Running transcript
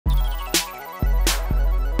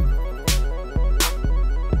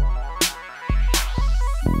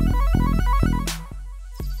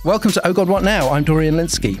Welcome to Oh God, What Now? I'm Dorian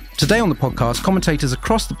Linsky. Today on the podcast, commentators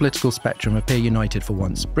across the political spectrum appear united for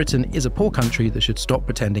once. Britain is a poor country that should stop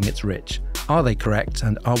pretending it's rich. Are they correct?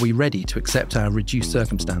 And are we ready to accept our reduced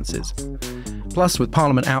circumstances? Plus, with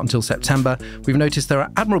Parliament out until September, we've noticed there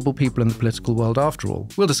are admirable people in the political world after all.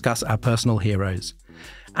 We'll discuss our personal heroes.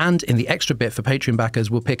 And in the extra bit for Patreon backers,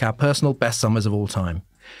 we'll pick our personal best summers of all time.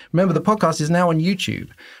 Remember, the podcast is now on YouTube.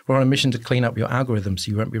 We're on a mission to clean up your algorithm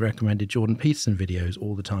so you won't be recommended Jordan Peterson videos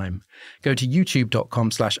all the time. Go to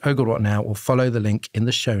youtube.com/ohgodwhatnow or follow the link in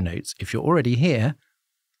the show notes. If you're already here,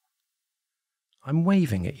 I'm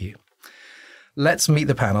waving at you. Let's meet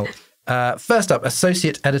the panel. First up,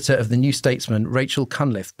 Associate Editor of The New Statesman, Rachel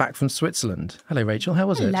Cunliffe, back from Switzerland. Hello, Rachel. How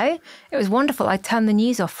was it? Hello. It was wonderful. I turned the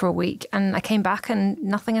news off for a week and I came back and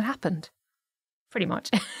nothing had happened. Pretty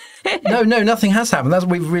much. No, nothing has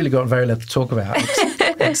happened. We've really got very little to talk about,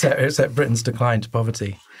 except Britain's decline to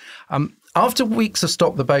poverty. After weeks of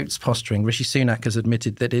Stop the Boats posturing, Rishi Sunak has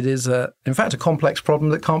admitted that it is, in fact, a complex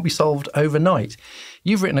problem that can't be solved overnight.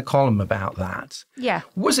 You've written a column about that. Yeah.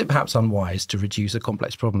 Was it perhaps unwise to reduce a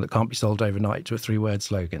complex problem that can't be solved overnight to a three-word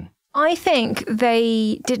slogan? I think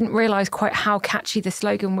they didn't realise quite how catchy the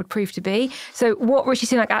slogan would prove to be. So what Rishi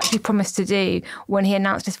Sunak actually promised to do when he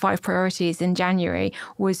announced his 5 priorities in January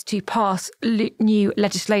was to pass new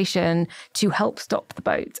legislation to help stop the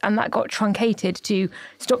boats. And that got truncated to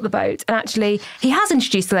stop the boats. And actually, he has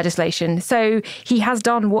introduced the legislation. So he has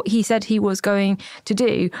done what he said he was going to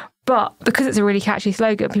do. But because it's a really catchy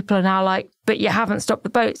slogan, people are now like, but you haven't stopped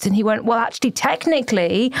the boats. And he went, well, actually,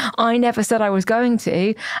 technically, I never said I was going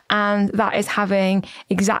to. And that is having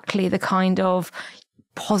exactly the kind of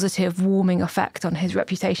positive warming effect on his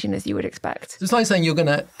reputation as you would expect. It's like saying you're going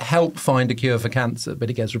to help find a cure for cancer,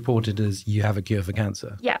 but it gets reported as you have a cure for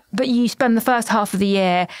cancer. Yeah, but you spend the first half of the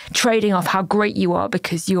year trading off how great you are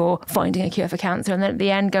because you're finding a cure for cancer. And then at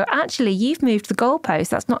the end go, actually, you've moved the goalpost.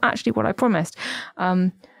 That's not actually what I promised.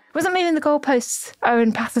 Wasn't moving the goalposts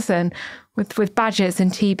Owen Paterson with badgers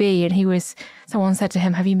and TB, and someone said to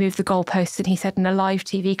him, have you moved the goalposts? And he said in a live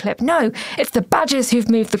TV clip, no, it's the badgers who've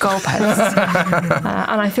moved the goalposts.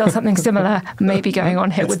 And I feel something similar may be going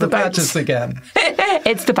on here with the badgers again.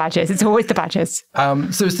 It's the badgers. It's always the badgers.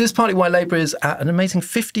 So is this partly why Labour is at an amazing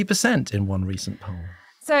 50% in one recent poll?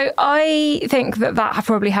 So I think that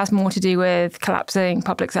probably has more to do with collapsing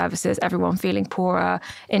public services, everyone feeling poorer,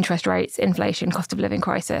 interest rates, inflation, cost of living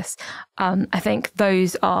crisis. I think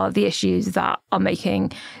those are the issues that are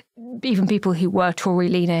making even people who were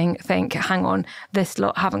Tory-leaning think, hang on, this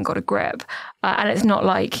lot haven't got a grip. And it's not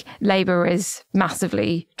like Labour is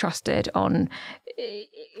massively trusted on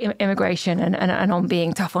immigration and on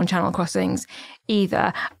being tough on channel crossings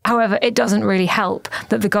either. However, it doesn't really help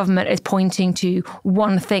that the government is pointing to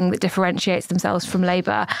one thing that differentiates themselves from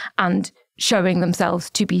Labour and showing themselves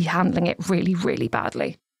to be handling it really, really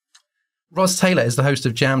badly. Ros Taylor is the host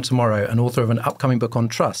of Jam Tomorrow and author of an upcoming book on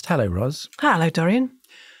trust. Hello, Ros. Hello, Dorian.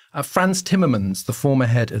 Frans Timmermans, the former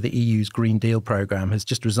head of the EU's Green Deal programme, has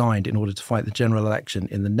just resigned in order to fight the general election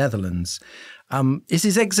in the Netherlands. Is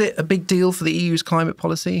his exit a big deal for the EU's climate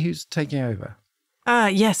policy? Who's taking over?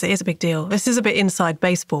 Yes, it is a big deal. This is a bit inside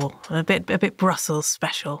baseball, a bit Brussels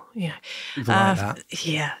special. Yeah, People like that.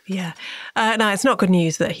 Yeah. No, it's not good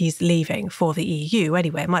news that he's leaving for the EU.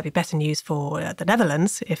 Anyway, it might be better news for the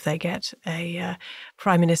Netherlands if they get a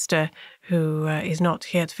prime minister who is not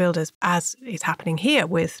here to field as is happening here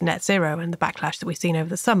with net zero and the backlash that we've seen over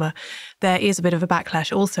the summer. There is a bit of a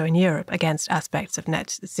backlash also in Europe against aspects of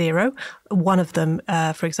net zero. One of them,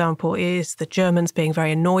 for example, is the Germans being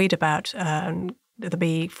very annoyed about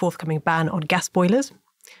the forthcoming ban on gas boilers,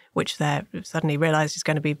 which they suddenly realised is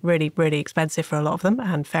going to be really, really expensive for a lot of them,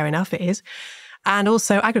 and fair enough, it is. And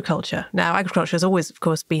also agriculture. Now, agriculture has always, of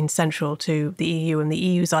course, been central to the EU and the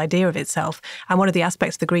EU's idea of itself. And one of the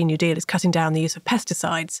aspects of the Green New Deal is cutting down the use of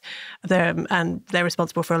pesticides, and they're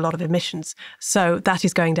responsible for a lot of emissions. So that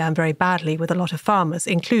is going down very badly with a lot of farmers,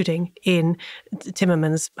 including in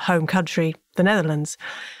Timmermans' home country, the Netherlands.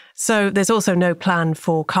 So there's also no plan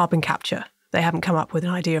for carbon capture. They haven't come up with an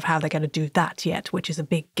idea of how they're going to do that yet, which is a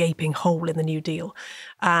big gaping hole in the New Deal.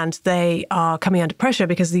 And they are coming under pressure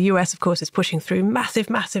because the US, of course, is pushing through massive,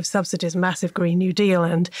 massive subsidies, massive Green New Deal,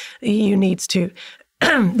 and the EU needs to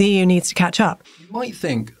catch up. You might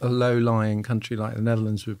think a low-lying country like the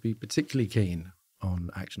Netherlands would be particularly keen on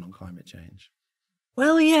action on climate change.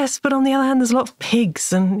 Well, yes, but on the other hand, there's a lot of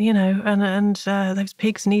pigs, and those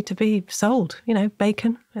pigs need to be sold.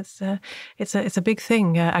 Bacon. It's a big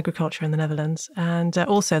thing, agriculture in the Netherlands, and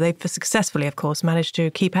also they've successfully, of course, managed to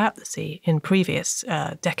keep out the sea in previous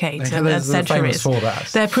decades and centuries. For that.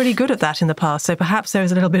 They're pretty good at that in the past, so perhaps there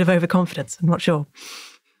is a little bit of overconfidence. I'm not sure.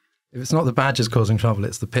 If it's not the badgers causing trouble,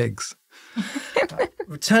 it's the pigs.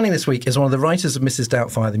 Returning this week is one of the writers of Mrs.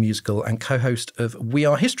 Doubtfire the Musical and co-host of We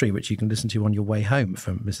Are History, which you can listen to on your way home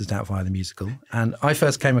from Mrs. Doubtfire the Musical. And I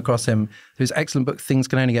first came across him through his excellent book, Things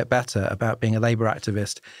Can Only Get Better, about being a Labour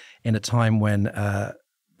activist in a time when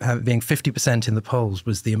being 50% in the polls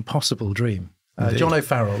was the impossible dream. John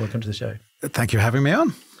O'Farrell, welcome to the show. Thank you for having me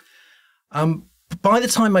on. By the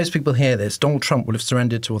time most people hear this, Donald Trump will have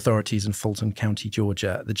surrendered to authorities in Fulton County,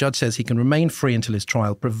 Georgia. The judge says he can remain free until his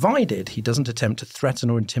trial, provided he doesn't attempt to threaten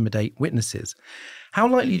or intimidate witnesses. How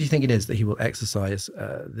likely do you think it is that he will exercise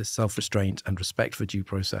this self-restraint and respect for due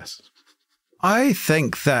process? I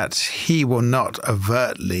think that he will not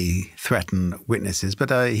overtly threaten witnesses,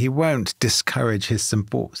 but he won't discourage his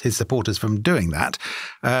supporters from doing that.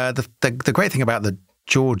 The great thing about the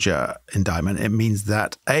Georgia indictment, it means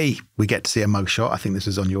that, A, we get to see a mugshot. I think this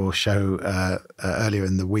was on your show earlier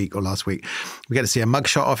in the week or last week. We get to see a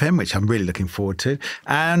mugshot of him, which I'm really looking forward to.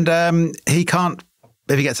 And he can't,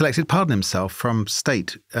 if he gets elected, pardon himself from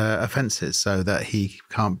state offences, so that he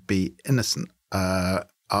can't be innocent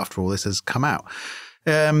after all this has come out.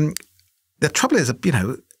 The trouble is,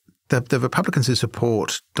 the Republicans who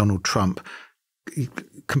support Donald Trump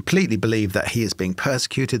completely believe that he is being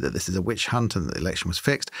persecuted, that this is a witch hunt and that the election was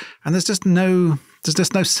fixed. And there's just no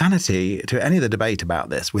sanity to any of the debate about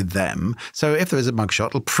this with them. So if there is a mugshot,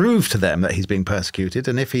 it'll prove to them that he's being persecuted.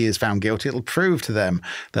 And if he is found guilty, it'll prove to them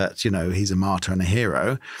that, he's a martyr and a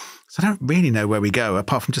hero. So I don't really know where we go,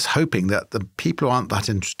 apart from just hoping that the people who aren't that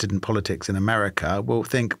interested in politics in America will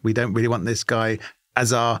think we don't really want this guy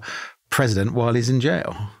as our president while he's in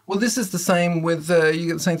jail. Well, this is the same with, you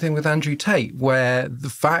get the same thing with Andrew Tate, where the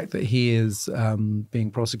fact that he is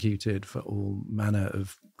being prosecuted for all manner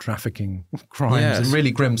of trafficking crimes and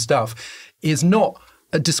really grim stuff is not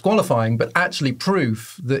disqualifying, but actually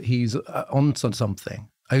proof that he's onto something,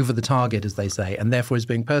 over the target, as they say, and therefore is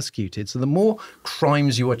being persecuted. So the more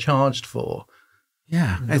crimes you are charged for,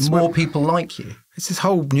 the more people like you. It's this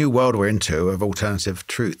whole new world we're into of alternative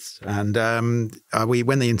truths. And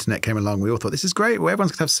when the internet came along, we all thought, this is great. Well,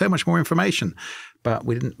 everyone's going to have so much more information. But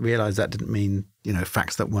we didn't realize that didn't mean,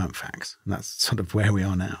 facts that weren't facts. And that's sort of where we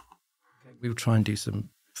are now. Okay, we'll try and do some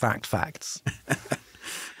facts.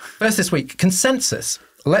 First this week, consensus.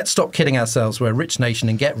 Let's stop kidding ourselves. We're a rich nation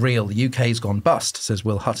and get real. The UK's gone bust, says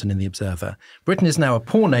Will Hutton in The Observer. Britain is now a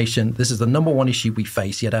poor nation. This is the number one issue we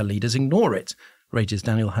face, yet our leaders ignore it, rages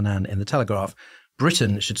Daniel Hannan in The Telegraph.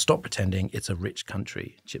 Britain should stop pretending it's a rich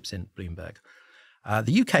country, chips in Bloomberg.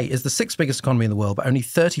 The UK is the sixth biggest economy in the world, but only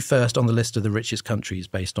 31st on the list of the richest countries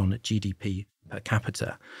based on GDP per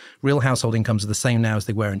capita. Real household incomes are the same now as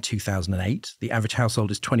they were in 2008. The average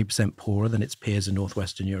household is 20% poorer than its peers in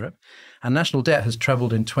Northwestern Europe. And national debt has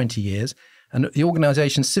trebled in 20 years. And the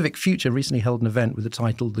organisation Civic Future recently held an event with the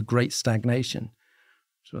title The Great Stagnation,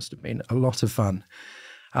 which must have been a lot of fun.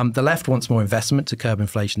 The left wants more investment to curb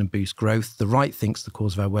inflation and boost growth. The right thinks the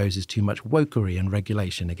cause of our woes is too much wokery and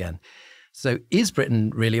regulation again. So is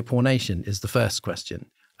Britain really a poor nation is the first question.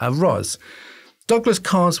 Ros, Douglas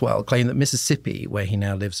Carswell claimed that Mississippi, where he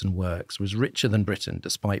now lives and works, was richer than Britain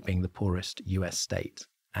despite being the poorest US state.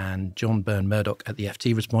 And John Byrne Murdoch at the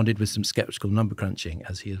FT responded with some sceptical number crunching,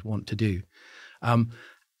 as he is wont to do.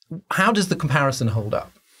 How does the comparison hold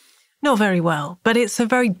up? Not very well, but it's a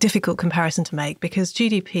very difficult comparison to make because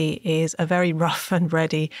GDP is a very rough and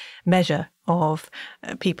ready measure of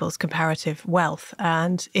people's comparative wealth.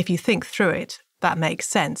 And if you think through it, that makes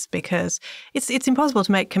sense because it's impossible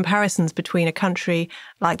to make comparisons between a country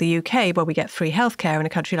like the UK where we get free healthcare and a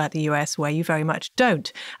country like the US where you very much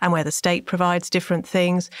don't and where the state provides different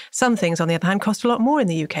things. Some things, on the other hand, cost a lot more in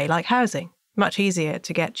the UK, like housing. Much easier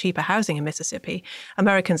to get cheaper housing in Mississippi.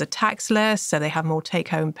 Americans are taxed less, so they have more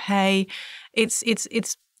take-home pay. It's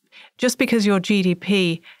just because your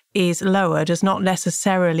GDP is lower does not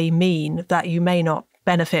necessarily mean that you may not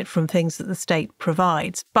benefit from things that the state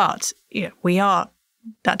provides. But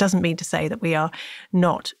that doesn't mean to say that we are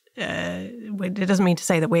not. It doesn't mean to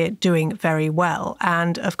say that we're doing very well.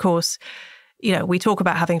 And of course, we talk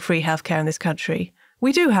about having free healthcare in this country.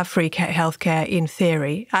 We do have free healthcare in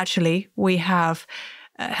theory. Actually, we have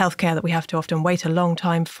healthcare that we have to often wait a long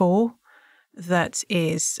time for, that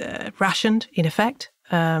is rationed in effect,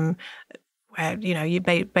 where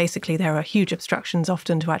basically there are huge obstructions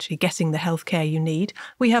often to actually getting the healthcare you need.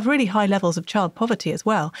 We have really high levels of child poverty as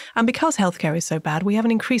well, and because healthcare is so bad, we have an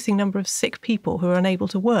increasing number of sick people who are unable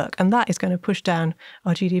to work, and that is going to push down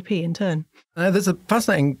our GDP in turn. There's a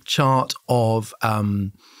fascinating chart of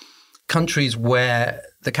countries where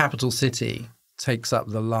the capital city takes up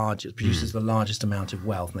produces the largest amount of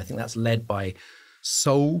wealth. And I think that's led by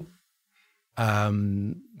Seoul,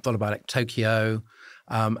 followed by like Tokyo,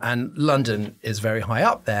 and London is very high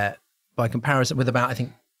up there by comparison with about, I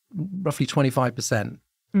think, roughly 25%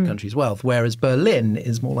 country's wealth, whereas Berlin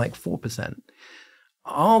is more like 4%.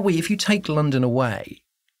 If you take London away,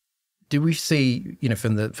 do we see,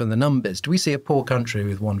 from the numbers, do we see a poor country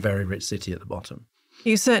with one very rich city at the bottom?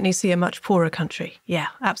 You certainly see a much poorer country. Yeah,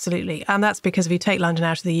 absolutely. And that's because if you take London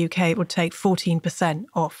out of the UK, it would take 14%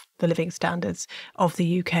 off the living standards of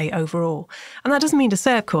the UK overall. And that doesn't mean to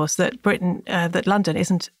say, of course, that that London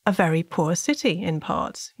isn't a very poor city in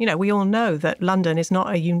parts. We all know that London is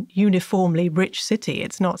not a uniformly rich city.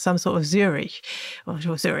 It's not some sort of Zurich. Well, I'm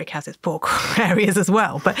sure Zurich has its poor areas as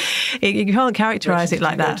well, but you can't characterise it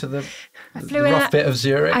like that. To the rough bit of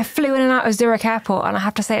Zurich? I flew in and out of Zurich Airport, and I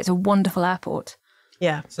have to say it's a wonderful airport.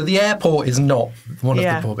 Yeah. So the airport is not one of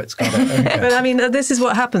the poor bits. Got it. Okay. But I mean, this is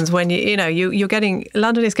what happens when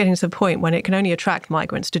London is getting to the point when it can only attract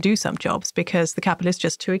migrants to do some jobs because the capital is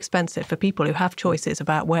just too expensive for people who have choices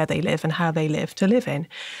about where they live and how they live to live in.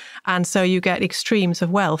 And so you get extremes of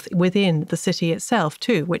wealth within the city itself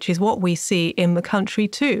too, which is what we see in the country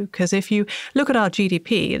too. Because if you look at our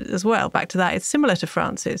GDP as well, back to that, it's similar to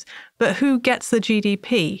France's. But who gets the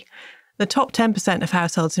GDP? The top 10% of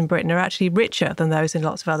households in Britain are actually richer than those in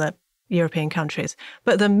lots of other European countries.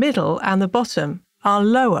 But the middle and the bottom are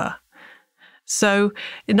lower. So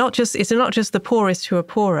it's not just the poorest who are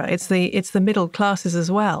poorer, it's the middle classes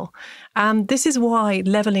as well. And this is why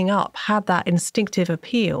levelling up had that instinctive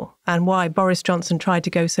appeal and why Boris Johnson tried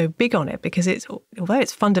to go so big on it, because although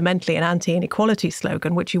it's fundamentally an anti-inequality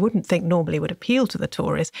slogan, which you wouldn't think normally would appeal to the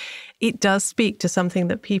Tories, it does speak to something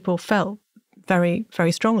that people felt very,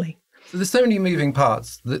 very strongly. So there's so many moving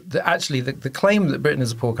parts that actually the claim that Britain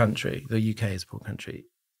is a poor country, the UK is a poor country,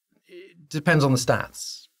 it depends on the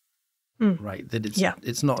stats, right? That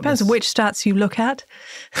it's not. Depends on which stats you look at.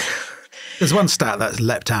 There's one stat that's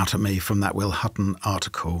leapt out at me from that Will Hutton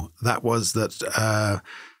article. That was that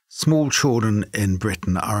small children in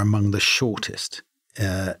Britain are among the shortest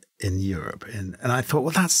in Europe. And I thought,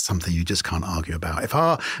 well, that's something you just can't argue about. If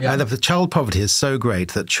the child poverty is so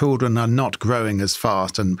great that children are not growing as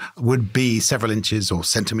fast and would be several inches or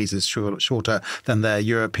centimetres shorter than their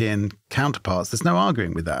European counterparts, there's no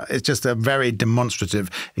arguing with that. It's just a very demonstrative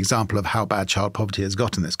example of how bad child poverty has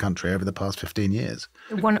got in this country over the past 15 years.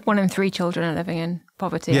 One in three children are living in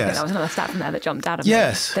poverty. Yes. I think that was another stat from there that jumped out at me.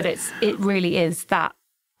 Yes. That it really is that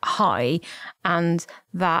high, and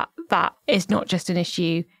that is not just an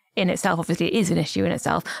issue in itself. Obviously, it is an issue in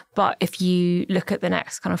itself. But if you look at the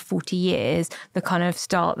next kind of 40 years, the kind of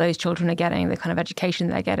start those children are getting, the kind of education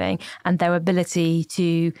they're getting, and their ability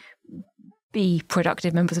to be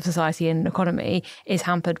productive members of society and economy is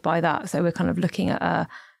hampered by that. So we're kind of looking at a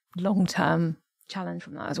long-term challenge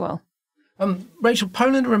from that as well. Rachel,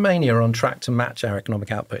 Poland and Romania are on track to match our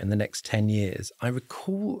economic output in the next 10 years. I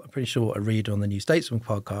recall, I'm pretty sure, a reader on the New Statesman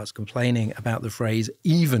podcast complaining about the phrase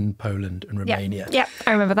even Poland and Romania. Yeah,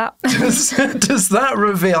 I remember that. Does that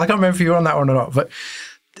reveal, I can't remember if you were on that one or not, but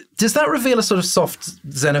does that reveal a sort of soft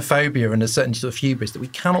xenophobia and a certain sort of hubris that we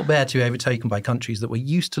cannot bear to be overtaken by countries that we're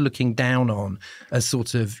used to looking down on as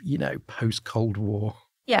sort of, post-Cold War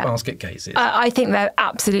basket cases? I think there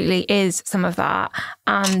absolutely is some of that.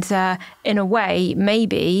 And in a way,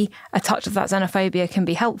 maybe a touch of that xenophobia can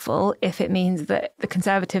be helpful if it means that the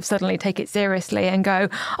Conservatives suddenly take it seriously and go,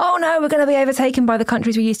 oh no, we're going to be overtaken by the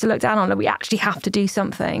countries we used to look down on, and we actually have to do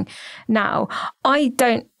something. Now, I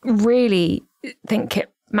don't really think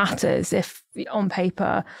it matters if on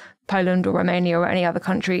paper Poland or Romania or any other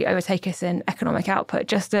country overtake us in economic output,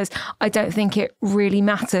 just as I don't think it really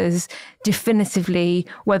matters definitively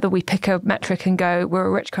whether we pick a metric and go, we're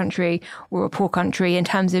a rich country, we're a poor country. In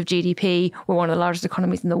terms of GDP, we're one of the largest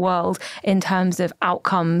economies in the world. In terms of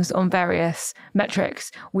outcomes on various metrics,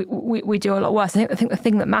 we do a lot worse. I think the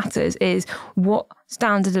thing that matters is what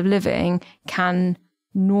standard of living can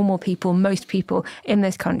normal people, most people in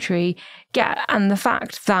this country get. And the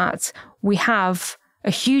fact that we have a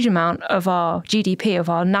huge amount of our GDP, of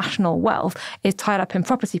our national wealth, is tied up in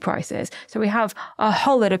property prices. So we have a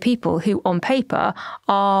whole lot of people who on paper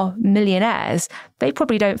are millionaires. They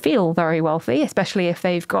probably don't feel very wealthy, especially if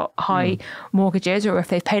they've got high mortgages or if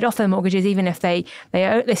they've paid off their mortgages, even if they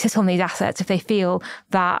sit on these assets, if they feel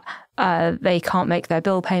that they can't make their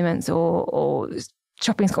bill payments or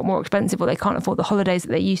shopping's got more expensive or they can't afford the holidays that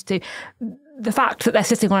they used to. The fact that they're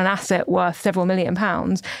sitting on an asset worth several £1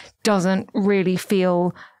 million doesn't really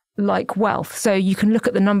feel like wealth. So you can look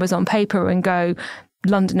at the numbers on paper and go,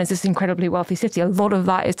 London is this incredibly wealthy city. A lot of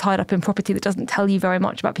that is tied up in property that doesn't tell you very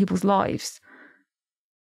much about people's lives.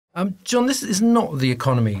 John, this is not the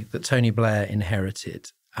economy that Tony Blair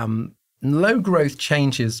inherited. low growth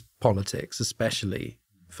changes politics, especially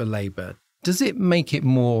for Labour. Does it make it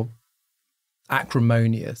more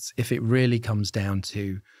acrimonious if it really comes down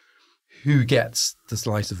to who gets the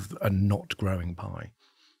slice of a not growing pie?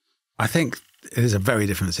 I think it is a very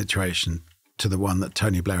different situation to the one that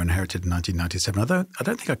Tony Blair inherited in 1997. Although I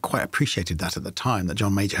don't think I quite appreciated that at the time, that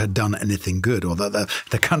John Major had done anything good or that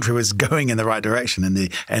the country was going in the right direction in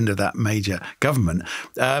the end of that Major government.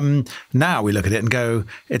 Now we look at it and go,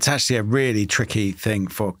 it's actually a really tricky thing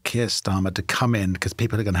for Keir Starmer to come in, because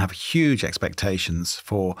people are going to have huge expectations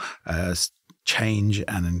for change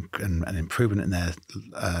and improvement in their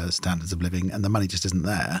standards of living, and the money just isn't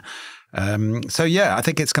there. So yeah, I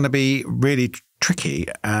think it's going to be really tricky,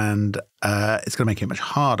 and it's going to make it much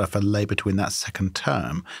harder for Labour to win that second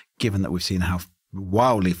term, given that we've seen how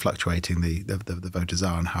wildly fluctuating the voters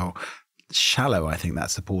are and how shallow I think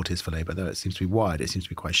that support is for Labour. Though it seems to be wide, it seems to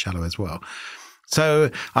be quite shallow as well.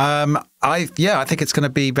 So I think it's going to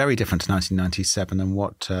be very different to 1997 and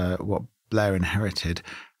what Blair inherited.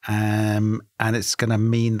 And it's going to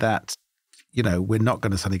mean that, we're not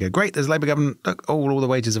going to suddenly go, great, there's a Labour government, look, all the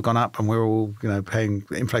wages have gone up and we're all, paying,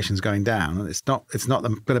 inflation's going down. And it's not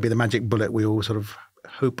going to be the magic bullet we all sort of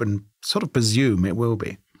hope and sort of presume it will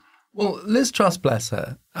be. Well, Liz Truss, bless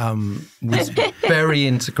her, was very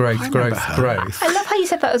into growth. I love how you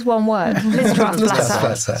said that as one word. Liz Truss,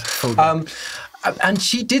 bless her. And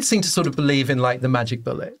she did seem to sort of believe in like the magic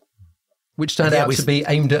bullet, which turned out to be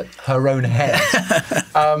aimed at her own head.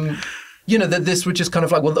 That this would just kind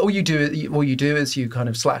of like, well, all you do is you kind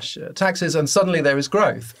of slash taxes and suddenly there is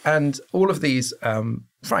growth. And all of these,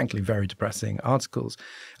 frankly, very depressing articles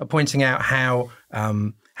are pointing out how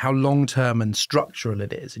long-term and structural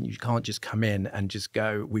it is. And you can't just come in and just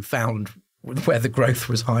go, we found where the growth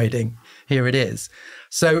was hiding. Here it is.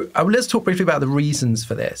 So let's talk briefly about the reasons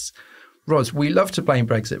for this. Ros, we love to blame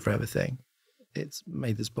Brexit for everything. It's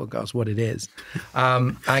made this podcast what it is.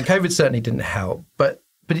 And COVID certainly didn't help.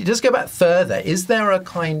 But it does go back further. Is there a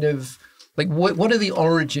kind of, like, what are the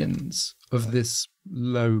origins of this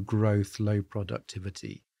low growth, low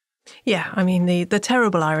productivity? Yeah, I mean, the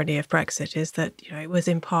terrible irony of Brexit is that, it was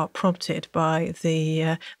in part prompted by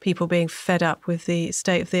the people being fed up with the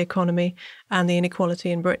state of the economy and the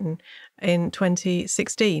inequality in Britain in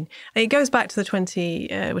 2016. And it goes back to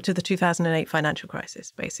the 2008 financial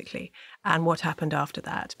crisis, basically, and what happened after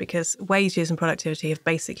that, because wages and productivity have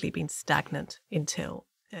basically been stagnant until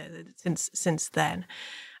since then.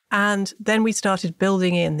 And then we started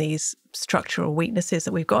building in these structural weaknesses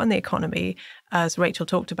that we've got in the economy, as Rachel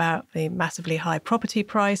talked about, the massively high property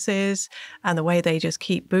prices and the way they just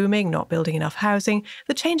keep booming, not building enough housing,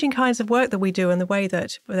 the changing kinds of work that we do and the way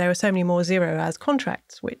that there are so many more zero-hours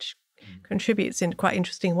contracts, which contributes in quite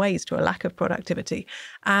interesting ways to a lack of productivity.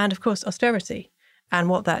 And of course, austerity and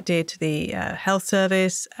what that did to the health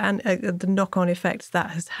service and the knock-on effects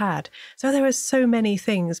that has had. So there are so many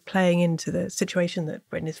things playing into the situation that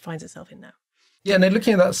Britain finds itself in now. Yeah, and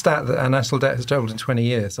looking at that stat that our national debt has doubled in 20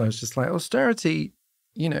 years, I was just like, austerity,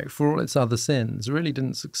 for all its other sins, really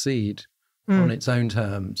didn't succeed on its own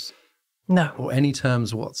terms. No. Or any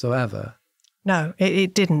terms whatsoever. No,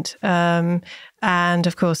 it didn't. And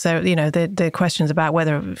of course, the questions about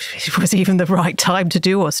whether it was even the right time to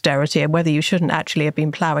do austerity and whether you shouldn't actually have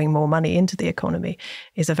been ploughing more money into the economy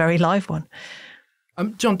is a very live one.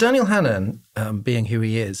 John, Daniel Hannan, being who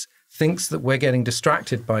he is, thinks that we're getting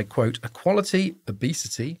distracted by, quote, equality,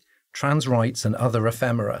 obesity, trans rights and other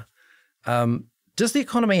ephemera. Does the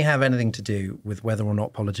economy have anything to do with whether or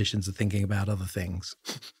not politicians are thinking about other things?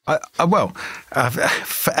 I didn't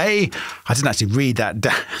actually read that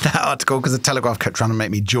article because the Telegraph kept trying to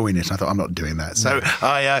make me join it. And I thought, I'm not doing that. So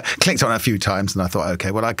I clicked on it a few times and I thought,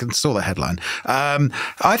 okay, well, I saw the headline.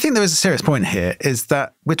 I think there is a serious point here is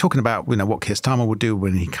that we're talking about, what Keir Starmer will do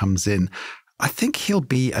when he comes in. I think he'll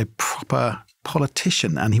be a proper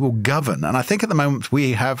politician and he will govern. And I think at the moment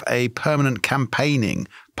we have a permanent campaigning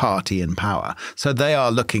party in power. So they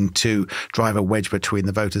are looking to drive a wedge between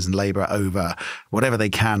the voters and Labour over whatever they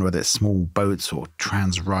can, whether it's small boats or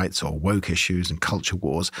trans rights or woke issues and culture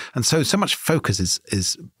wars. And so much focus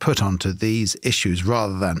is put onto these issues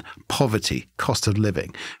rather than poverty, cost of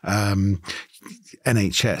living,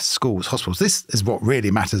 NHS, schools, hospitals. This is what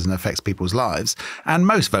really matters and affects people's lives. And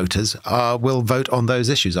most voters will vote on those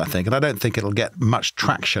issues, I think. And I don't think it'll get much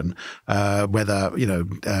traction whether,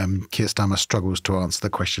 Keir Starmer struggles to answer the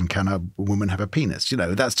question, can a woman have a penis?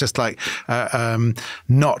 That's just like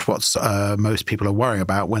not what most people are worrying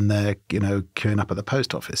about when they're, queuing up at the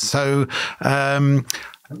post office. So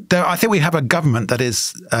I think we have a government that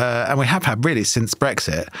is, and we have had really since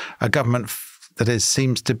Brexit, a government that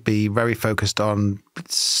seems to be very focused on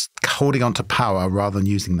holding on to power rather than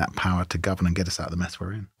using that power to govern and get us out of the mess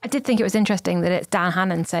we're in. I did think it was interesting that it's Dan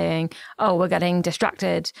Hannan saying, oh, we're getting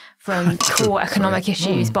distracted from core economic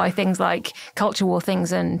issues by things like culture war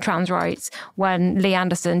things and trans rights, when Lee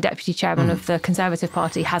Anderson, deputy chairman of the Conservative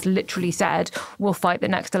Party, has literally said, we'll fight the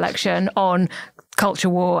next election on culture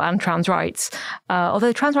war and trans rights.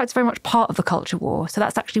 Although trans rights are very much part of the culture war. So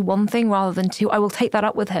that's actually one thing rather than two. I will take that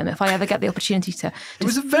up with him if I ever get the opportunity to. It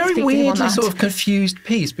was a very weirdly sort of confused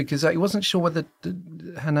piece because he wasn't sure whether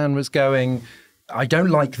Hannan was going, I don't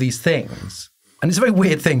like these things. And it's a very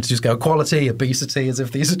weird thing to just go equality, obesity, as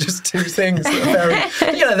if these are just two things that are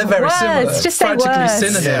very, they're very words, similar. just say practically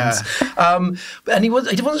words. synonyms. Yeah. And he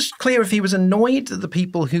wasn't clear if he was annoyed that the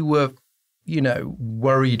people who were,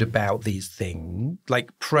 worried about these things,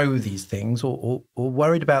 like pro these things, or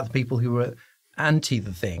worried about the people who were anti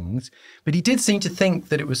the things. But he did seem to think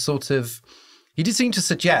that it was he did seem to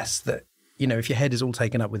suggest that, if your head is all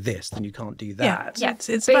taken up with this, then you can't do that. Yeah.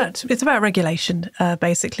 It's about regulation,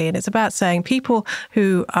 basically. And it's about saying people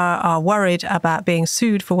who are worried about being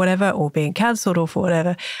sued for whatever or being cancelled or for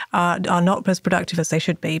whatever are not as productive as they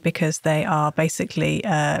should be, because they are basically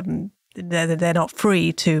they're not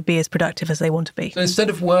free to be as productive as they want to be. So instead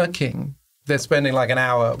of working, they're spending like an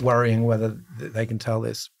hour worrying whether they can tell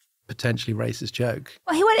this potentially racist joke.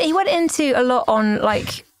 Well, he went into a lot on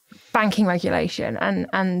like banking regulation,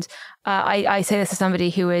 and I say this as somebody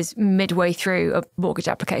who is midway through a mortgage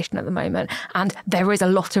application at the moment, and there is a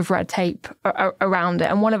lot of red tape around it.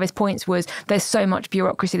 And one of his points was there's so much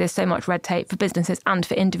bureaucracy, there's so much red tape for businesses and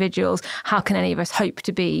for individuals. How can any of us hope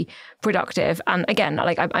to be productive? And again,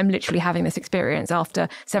 like I'm literally having this experience after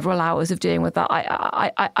several hours of dealing with that.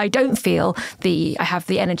 I don't feel I have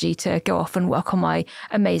the energy to go off and work on my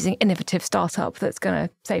amazing innovative startup that's going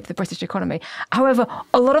to save the British economy. However,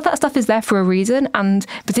 a lot of that stuff is there for a reason, and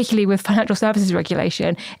particularly with financial services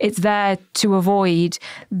regulation, it's there to avoid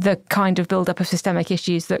the kind of build-up of systemic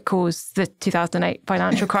issues that caused the 2008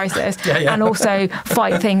 financial crisis, and also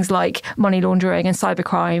fight things like money laundering and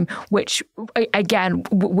cybercrime, which, again,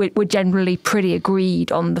 we're generally pretty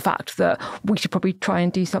agreed on the fact that we should probably try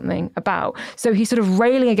and do something about. So he's sort of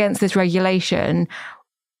railing against this regulation,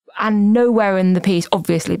 and nowhere in the piece,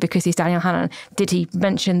 obviously, because he's Daniel Hannan, did he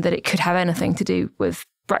mention that it could have anything to do with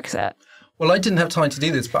Brexit. Well, I didn't have time to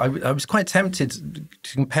do this, but I was quite tempted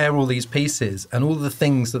to compare all these pieces and all the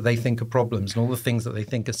things that they think are problems and all the things that they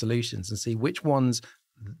think are solutions, and see which ones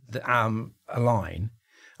align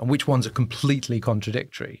and which ones are completely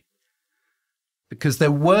contradictory. Because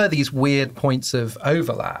there were these weird points of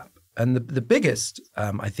overlap. And the biggest,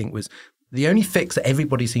 I think, was the only fix that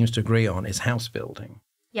everybody seems to agree on is house building.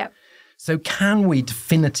 Yep. So can we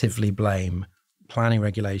definitively blame planning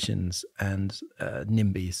regulations and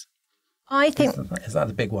NIMBYs? I think is that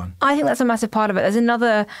the big one? I think that's a massive part of it. There's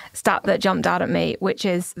another stat that jumped out at me, which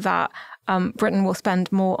is that Britain will spend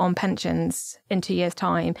more on pensions in 2 years'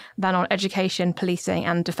 time than on education, policing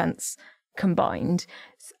and defence combined.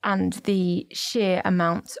 And the sheer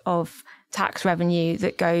amount of tax revenue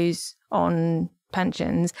that goes on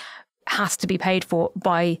pensions has to be paid for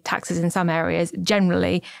by taxes in some areas,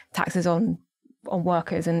 generally taxes on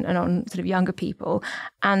workers and on sort of younger people.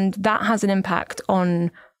 And that has an impact on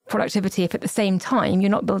productivity if at the same time you're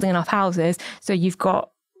not building enough houses. So you've got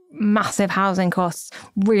massive housing costs,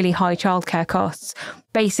 really high childcare costs,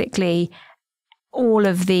 basically all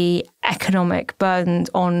of the economic burdens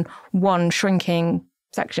on one shrinking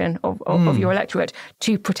section of your electorate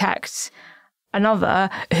to protect another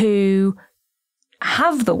who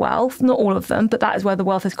have the wealth, not all of them, but that is where the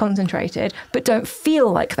wealth is concentrated, but don't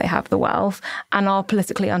feel like they have the wealth and are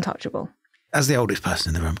politically untouchable. As the oldest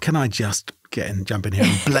person in the room, can I just jump in here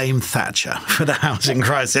and blame Thatcher for the housing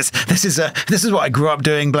crisis? This is what I grew up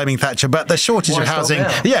doing, blaming Thatcher. But the shortage of housing,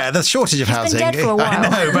 the shortage of housing. Been dead for a while. I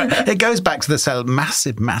know, but it goes back to the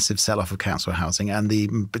massive sell-off of council housing and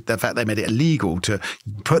the fact they made it illegal to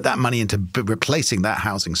put that money into replacing that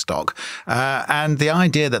housing stock, and the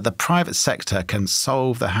idea that the private sector can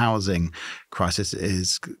solve the housing crisis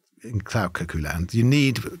is in cloud cuckoo land. You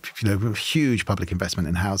need, huge public investment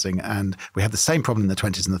in housing, and we had the same problem in the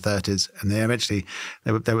 20s and the 30s. And they eventually,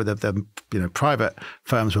 private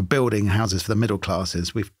firms were building houses for the middle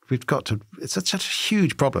classes. We've got to. It's such a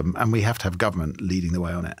huge problem, and we have to have government leading the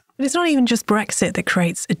way on it. But it's not even just Brexit that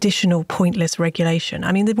creates additional pointless regulation.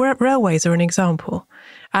 I mean, the railways are an example.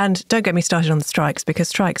 And don't get me started on the strikes, because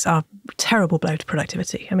strikes are a terrible blow to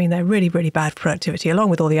productivity. I mean, they're really, really bad for productivity, along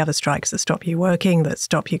with all the other strikes that stop you working, that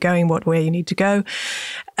stop you going where you need to go.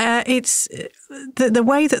 It's the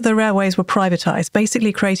way that the railways were privatised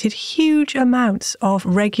basically created huge amounts of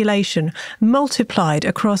regulation multiplied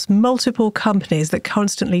across multiple companies that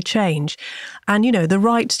constantly change. And, the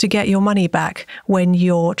right to get your money back when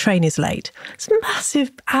your train is late. It's a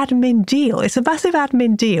massive admin deal. It's a massive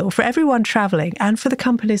admin deal for everyone travelling and for the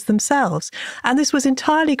companies themselves. And this was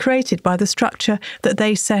entirely created by the structure that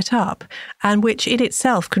they set up, and which in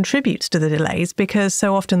itself contributes to the delays, because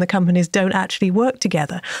so often the companies don't actually work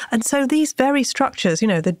together. And so these very structures,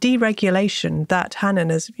 the deregulation that Hannon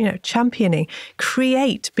is, championing,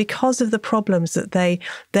 create, because of the problems that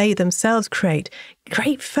they themselves create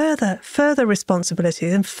further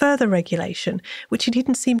responsibilities and further regulation, which he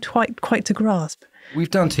didn't seem quite to grasp. We've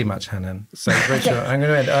done too much, Hannon. So, Rachel, I'm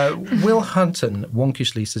going to end. Will Hutton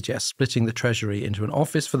wonkishly suggests splitting the Treasury into an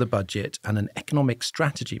office for the budget and an economic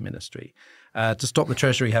strategy ministry to stop the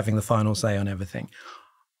Treasury having the final say on everything.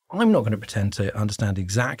 I'm not going to pretend to understand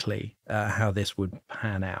exactly how this would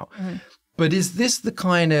pan out. But is this the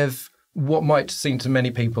kind of what might seem to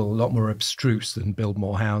many people a lot more abstruse than build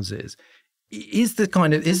more houses?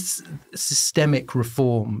 Is systemic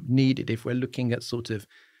reform needed if we're looking at sort of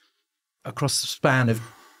across the span of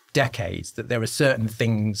decades, that there are certain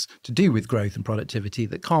things to do with growth and productivity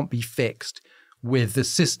that can't be fixed with the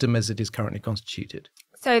system as it is currently constituted?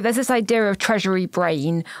 So there's this idea of Treasury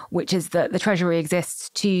brain, which is that the Treasury exists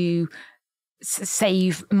to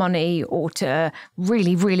save money or to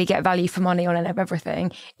really, really get value for money on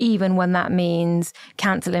everything, even when that means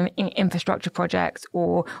cancelling infrastructure projects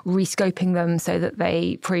or rescoping them so that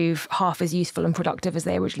they prove half as useful and productive as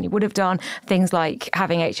they originally would have done. Things like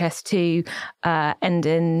having HS2 end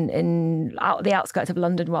in the outskirts of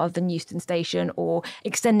London rather than Euston Station, or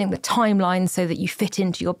extending the timeline so that you fit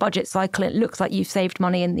into your budget cycle. It looks like you've saved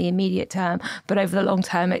money in the immediate term, but over the long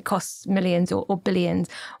term, it costs millions or billions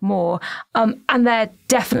more. And there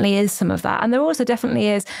definitely is some of that. And there also definitely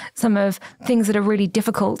is some of things that are really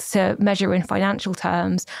difficult to measure in financial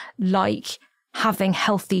terms, like having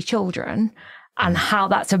healthy children and how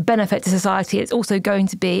that's a benefit to society. It's also going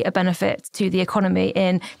to be a benefit to the economy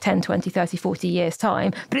in 10, 20, 30, 40 years'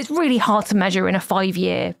 time. But it's really hard to measure in a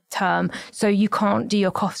 5-year term. So you can't do your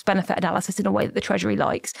cost-benefit analysis in a way that the Treasury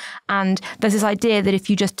likes. And there's this idea that if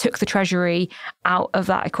you just took the Treasury out of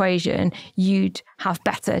that equation, you'd have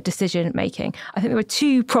better decision-making. I think there were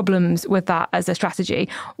two problems with that as a strategy.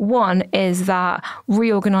 One is that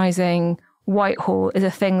reorganising Whitehall is a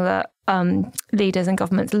thing that leaders and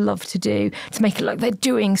governments love to do to make it look they're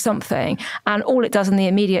doing something. And all it does in the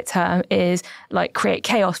immediate term is create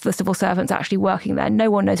chaos for the civil servants actually working there.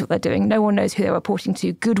 No one knows what they're doing. No one knows who they're reporting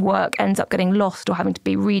to. Good work ends up getting lost or having to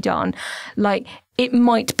be redone. It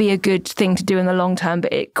might be a good thing to do in the long term,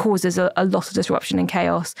 but it causes a lot of disruption and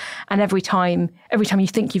chaos. And every time you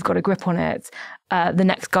think you've got a grip on it, the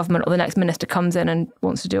next government or the next minister comes in and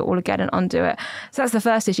wants to do it all again and undo it. So that's the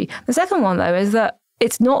first issue. The second one, though, is that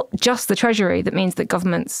it's not just the Treasury that means that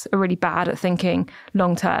governments are really bad at thinking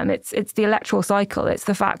long term. It's the electoral cycle. It's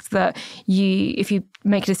the fact that if you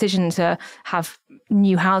make a decision to have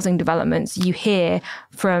new housing developments, you hear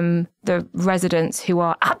from the residents who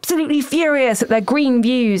are absolutely furious that their green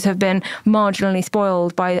views have been marginally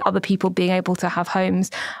spoiled by other people being able to have homes.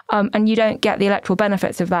 And you don't get the electoral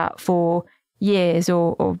benefits of that for years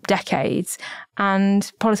or decades. And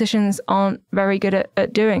politicians aren't very good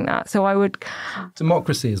at doing that. So I would...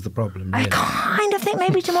 Democracy is the problem. Really. I kind of think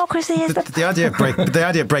maybe democracy is the idea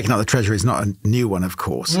of breaking up the Treasury is not a new one, of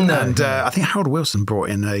course. No, and I think Harold Wilson brought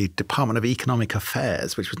in a Department of Economic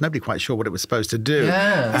Affairs, which was nobody quite sure what it was supposed to do.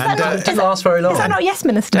 Yeah. And it didn't last very long. Is that not Yes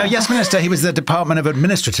Minister? No, Yes Minister. He was the Department of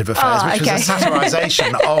Administrative Affairs, which was a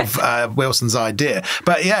satirisation of Wilson's idea.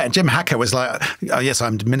 But yeah, Jim Hacker was like, oh, yes,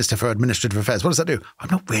 I'm Minister for Administrative Affairs. What does that do? I'm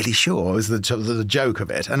not really sure, is the joke of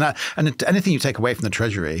it. And anything you take away from the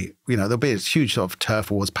Treasury, there'll be a huge sort of turf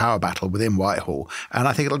wars power battle within Whitehall. And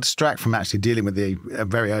I think it'll distract from actually dealing with the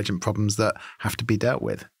very urgent problems that have to be dealt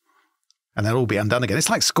with. And they'll all be undone again. It's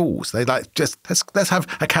like schools. They just, let's have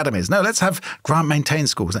academies. No, let's have grant-maintained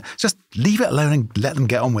schools. Just leave it alone and let them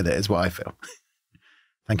get on with it is what I feel.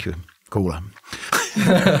 Thank you, caller.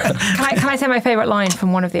 Can I say my favourite line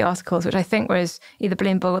from one of the articles, which I think was either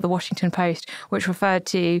Bloomberg or the Washington Post, which referred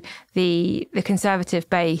to the Conservative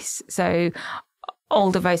base, so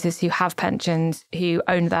older voters who have pensions, who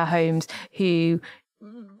own their homes, who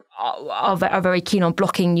are very keen on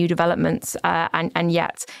blocking new developments and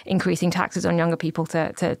yet increasing taxes on younger people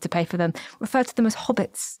to pay for them, referred to them as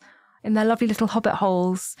hobbits. in their lovely little hobbit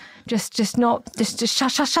holes, just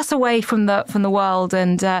shut away from the world,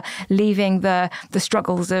 and leaving the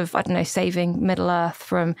struggles of, I don't know, saving Middle Earth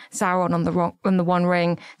from Sauron on the One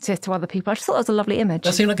Ring to other people. I just thought it was a lovely image.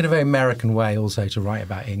 That seemed like a very American way also to write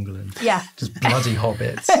about England. Yeah. Just bloody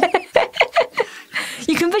hobbits.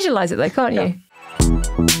 You can visualise it though, can't you?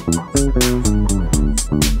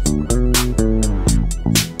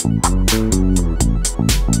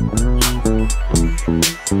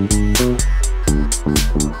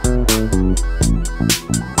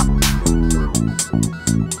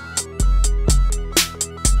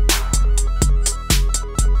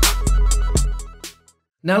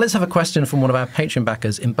 Now let's have a question from one of our Patreon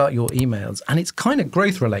backers in But Your Emails, and it's kind of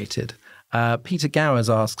growth related. Peter Gowers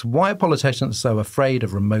asks, why are politicians so afraid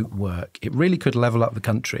of remote work? It really could level up the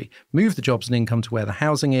country, move the jobs and income to where the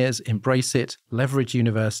housing is, embrace it, leverage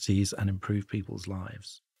universities and improve people's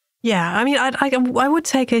lives. Yeah, I mean, I would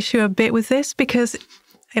take issue a bit with this because,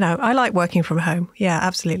 I like working from home. Yeah,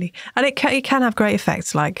 absolutely. And it can have great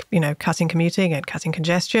effects like, cutting commuting and cutting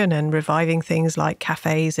congestion and reviving things like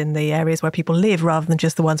cafes in the areas where people live rather than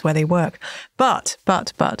just the ones where they work. But,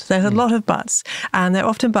 there's a lot of buts. And they're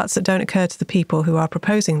often buts that don't occur to the people who are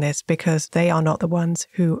proposing this because they are not the ones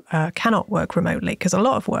who cannot work remotely, because a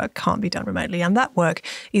lot of work can't be done remotely. And that work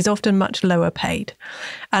is often much lower paid.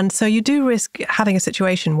 And so you do risk having a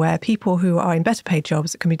situation where people who are in better paid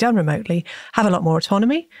jobs that can be done remotely have a lot more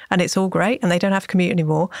autonomy, and it's all great, and they don't have to commute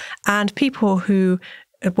anymore. And people who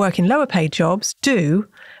work in lower paid jobs do,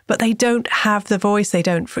 but they don't have the voice. They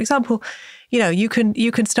don't, for example, you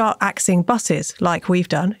can start axing buses like we've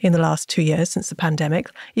done in the last 2 years since the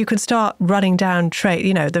pandemic. You can start running down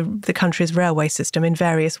the country's railway system in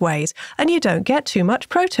various ways, and you don't get too much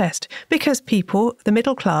protest because people, the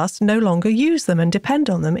middle class, no longer use them and depend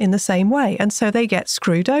on them in the same way, and so they get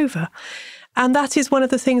screwed over. And that is one of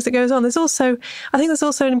the things that goes on. I think there's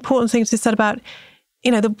also an important thing to be said about,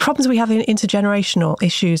 the problems we have in intergenerational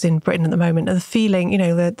issues in Britain at the moment, and the feeling,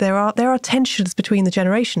 that there are tensions between the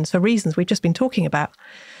generations for reasons we've just been talking about.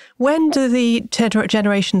 When do the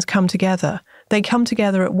generations come together? They come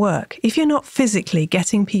together at work. If you're not physically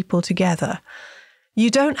getting people together, you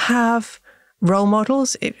don't have role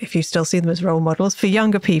models, if you still see them as role models, for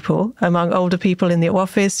younger people among older people in the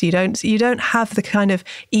office. You don't have the kind of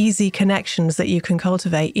easy connections that you can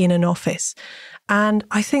cultivate in an office. And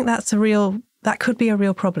I think that could be a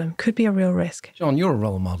real problem, could be a real risk. John, you're a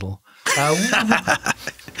role model.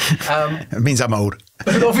 It means I'm old.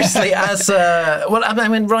 But obviously, writers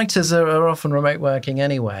are often remote working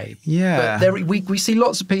anyway. Yeah. But we see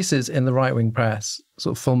lots of pieces in the right-wing press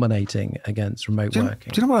sort of fulminating against remote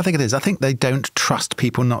working. Do you know what I think it is? I think they don't trust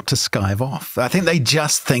people not to skive off. I think they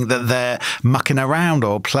just think that they're mucking around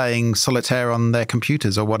or playing solitaire on their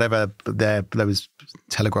computers or whatever those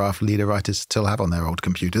Telegraph leader writers still have on their old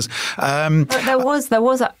computers. There was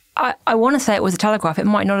I want to say it was a Telegraph. It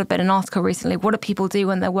might not have been an article recently. What do people do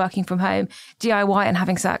when they're working from home? DIY and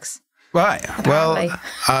having sex. Right. Apparently. Well,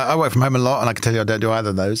 I work from home a lot, and I can tell you I don't do either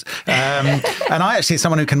of those. And I actually,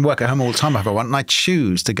 someone who can work at home all the time if I want, and I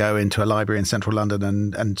choose to go into a library in central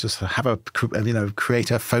London and just have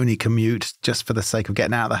create a phony commute just for the sake of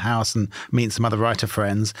getting out of the house and meeting some other writer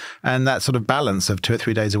friends. And that sort of balance of 2 or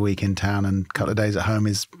 3 days a week in town and a couple of days at home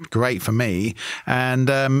is great for me. And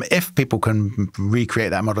if people can recreate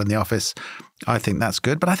that model in the office, I think that's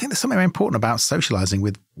good. But I think there's something very important about socialising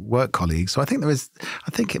with work colleagues. So I think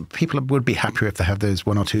people would be happier if they have those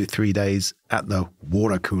 1 or 2, 3 days at the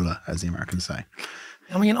water cooler, as the Americans say.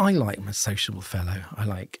 I mean, I like my sociable fellow. I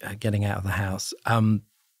like getting out of the house.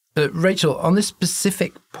 But Rachel, on this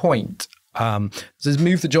specific point, says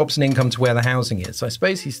move the jobs and income to where the housing is. So I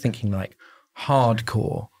suppose he's thinking like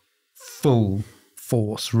hardcore, full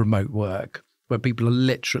force remote work, where people are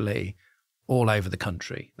literally all over the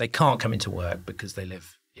country. They can't come into work because they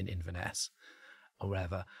live in Inverness or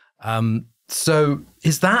wherever. So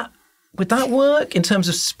would that work in terms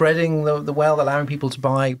of spreading the wealth, allowing people to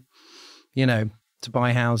buy, to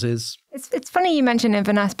buy houses? It's funny you mention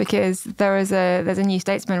Inverness because there's a New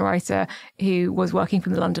Statesman writer who was working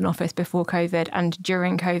from the London office before COVID, and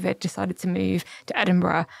during COVID decided to move to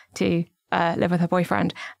Edinburgh to live with her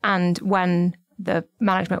boyfriend. And when the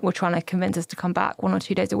management were trying to convince us to come back 1 or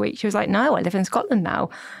 2 days a week, she was like, no, I live in Scotland now.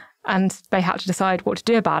 And they had to decide what to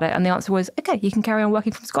do about it. And the answer was, okay, you can carry on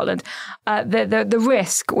working from Scotland. The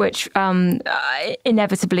risk, which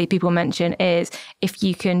inevitably people mention, is if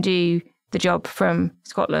you can do the job from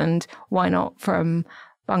Scotland, why not from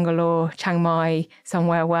Bangalore, Chiang Mai,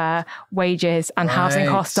 somewhere where wages and housing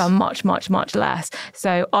costs are much, much, much less.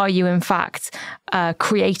 So are you in fact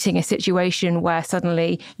creating a situation where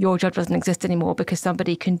suddenly your job doesn't exist anymore because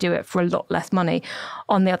somebody can do it for a lot less money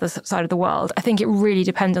on the other side of the world? I think it really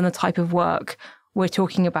depends on the type of work we're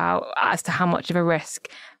talking about as to how much of a risk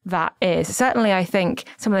that is. Certainly, I think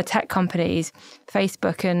some of the tech companies,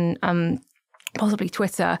 Facebook and possibly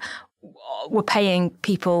Twitter, were paying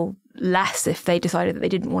people less if they decided that they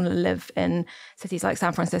didn't want to live in cities like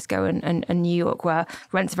San Francisco and New York, where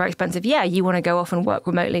rents are very expensive. Yeah, you want to go off and work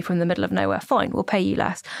remotely from the middle of nowhere, fine, we'll pay you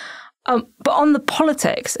less. But on the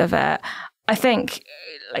politics of it, I think,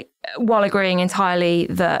 like, while agreeing entirely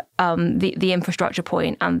that the infrastructure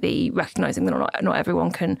point and the recognising that not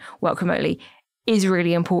everyone can work remotely is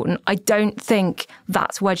really important, I don't think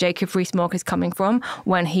that's where Jacob Rees-Mogg is coming from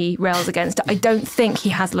when he rails against it. I don't think he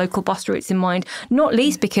has local bus routes in mind, not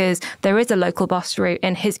least because there is a local bus route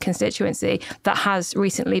in his constituency that has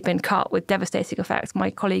recently been cut with devastating effects. My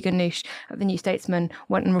colleague Anoush at the New Statesman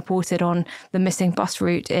went and reported on the missing bus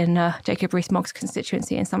route in Jacob Rees-Mogg's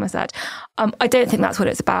constituency in Somerset. I don't think that's what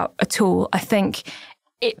it's about at all. I think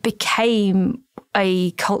it became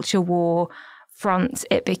a culture war front.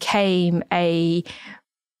 It became a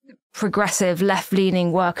progressive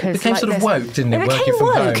left-leaning workers. It became sort of woke, didn't it? It became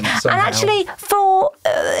woke. And actually,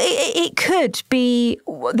 it could be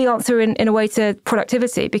the answer in a way to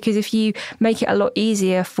productivity, because if you make it a lot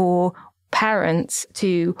easier for parents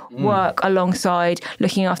to work alongside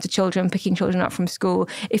looking after children, picking children up from school,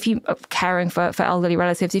 if you caring for elderly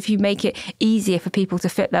relatives, if you make it easier for people to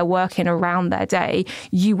fit their work in around their day,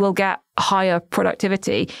 you will get higher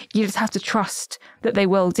productivity. You just have to trust that they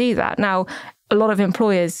will do that. Now, a lot of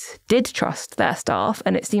employers did trust their staff,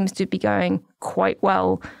 and it seems to be going quite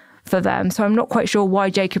well for them. So I'm not quite sure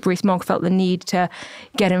why Jacob Rees-Mogg felt the need to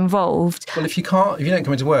get involved. Well, if you don't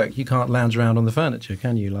come into work, you can't lounge around on the furniture,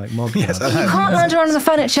 can you? Like Mogg. Yes, you can't lounge around on the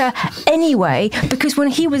furniture anyway, because when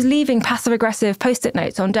he was leaving passive-aggressive post-it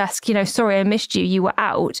notes on desk, sorry, I missed you, you were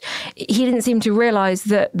out, he didn't seem to realise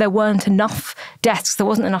that there weren't enough desks, there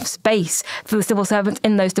wasn't enough space for the civil servants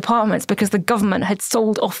in those departments because the government had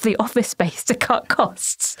sold off the office space to cut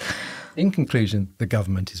costs. In conclusion, the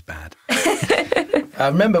government is bad.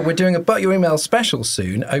 Remember, we're doing a But Your Email special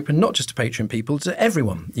soon, open not just to Patreon people, to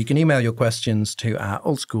everyone. You can email your questions to our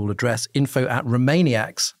old school address,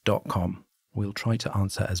 info@romaniacs.com. We'll try to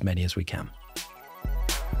answer as many as we can.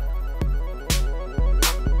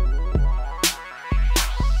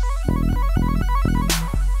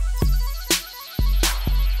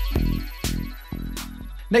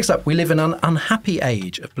 Next up, we live in an unhappy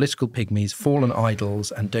age of political pygmies, fallen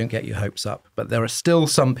idols, and don't get your hopes up. But there are still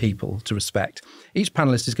some people to respect. Each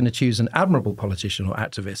panellist is going to choose an admirable politician or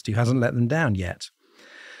activist who hasn't let them down yet.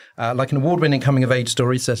 Like an award-winning coming-of-age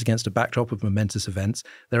story set against a backdrop of momentous events,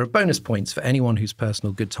 there are bonus points for anyone whose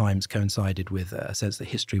personal good times coincided with a sense that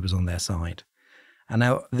history was on their side. And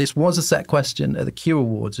now, this was a set question at the Q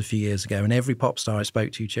Awards a few years ago, and every pop star I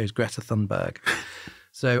spoke to chose Greta Thunberg.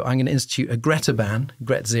 So I'm going to institute a Greta ban,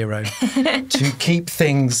 Gret Zero, to keep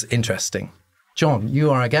things interesting. John,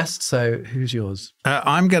 you are our guest, so who's yours?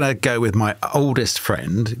 I'm going to go with my oldest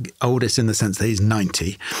friend, oldest in the sense that he's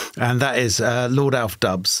 90, and that is Lord Alf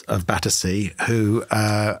Dubs of Battersea, who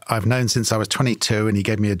I've known since I was 22, and he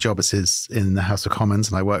gave me a job in the House of Commons,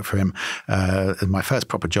 and I worked for him as my first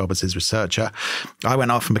proper job as his researcher. I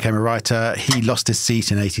went off and became a writer. He lost his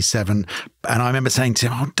seat in 87, and I remember saying to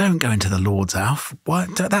him, "Oh, don't go into the Lords, Alf.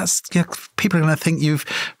 What? People are going to think you've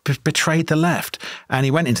betrayed the left." And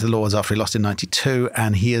he went into the Lords after he lost in 92,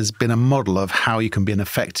 and he has been a model of how you can be an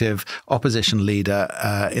effective opposition leader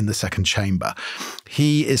in the second chamber.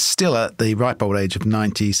 He is still at the ripe old age of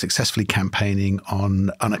 90, successfully campaigning on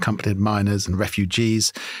unaccompanied minors and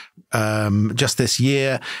refugees. Just this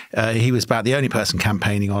year, he was about the only person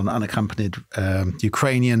campaigning on unaccompanied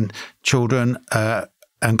Ukrainian children,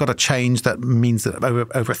 and got a change that means that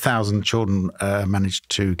over 1,000 children managed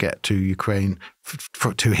to get to Ukraine,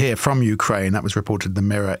 to hear from Ukraine. That was reported in the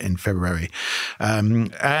Mirror in February.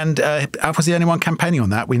 And Alf was the only one campaigning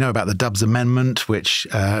on that. We know about the Dubs Amendment, which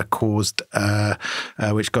meant that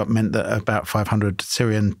about 500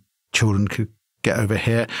 Syrian children could get over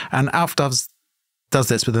here. And Alf Dubs does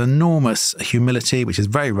this with enormous humility, which is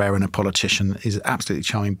very rare in a politician. He's an absolutely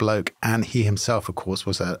charming bloke. And he himself, of course,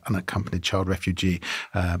 was an unaccompanied child refugee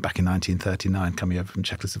back in 1939, coming over from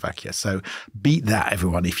Czechoslovakia. So beat that,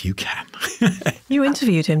 everyone, if you can. You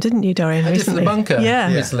interviewed him, didn't you, Dorian? I did for The Bunker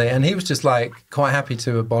Yeah. recently, and he was just like quite happy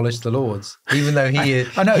to abolish the Lords, even though he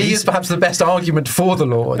is perhaps the best argument for the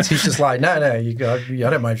Lords. He's just like, no, I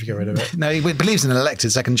don't mind if you get rid of it. No, he believes in an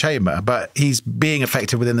elected second chamber, but he's being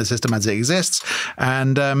effective within the system as it exists.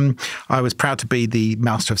 And I was proud to be the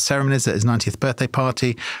Master of Ceremonies at his 90th birthday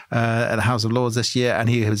party at the House of Lords this year. And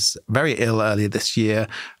he was very ill earlier this year,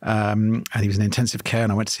 and he was in intensive care.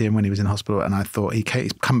 And I went to see him when he was in hospital, and I thought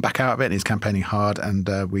he's come back out of it and he's campaigning hard, and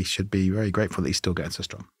we should be very grateful that he's still getting so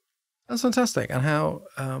strong. That's fantastic, and how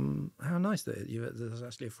nice that there's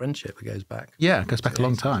actually a friendship that goes back. Yeah, it goes back a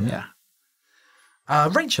long time. Yeah.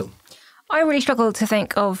 Rachel. I really struggle to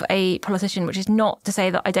think of a politician, which is not to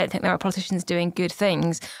say that I don't think there are politicians doing good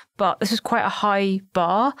things, but this was quite a high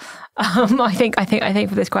bar. I think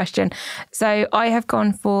for this question. So I have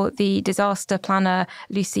gone for the disaster planner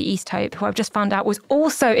Lucy Easthope, who I've just found out was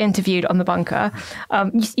also interviewed on The Bunker.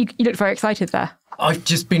 You looked very excited there. I've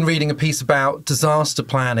just been reading a piece about disaster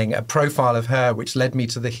planning, a profile of her, which led me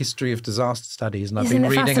to the history of disaster studies. And I've been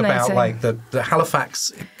reading about like the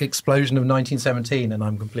Halifax explosion of 1917, and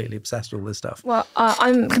I'm completely obsessed with all this stuff. Well,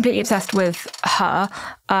 I'm completely obsessed with her.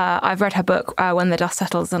 I've read her book, When the Dust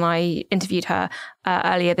Settles, and I interviewed her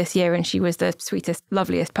earlier this year, and she was the sweetest,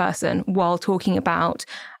 loveliest person while talking about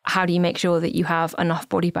how do you make sure that you have enough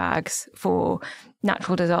body bags for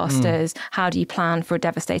natural disasters? How do you plan for a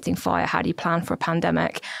devastating fire? How do you plan for a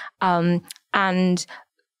pandemic? And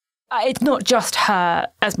it's not just her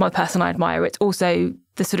as my person I admire, it's also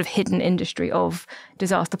the sort of hidden industry of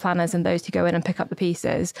disaster planners and those who go in and pick up the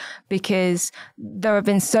pieces, because there have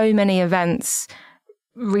been so many events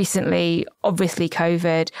recently, obviously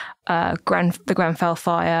COVID, the Grenfell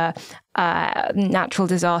fire, natural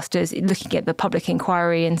disasters, looking at the public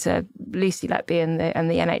inquiry into Lucy Letby and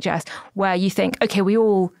the NHS, where you think, okay, we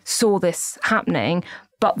all saw this happening,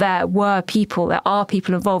 but there are people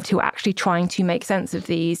involved who are actually trying to make sense of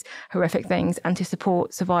these horrific things and to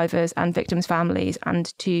support survivors and victims' families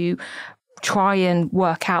and to try and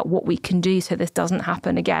work out what we can do so this doesn't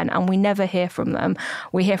happen again. And we never hear from them.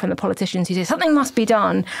 We hear from the politicians who say something must be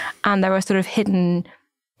done. And there are sort of hidden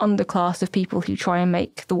underclass of people who try and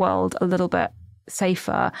make the world a little bit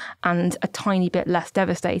safer and a tiny bit less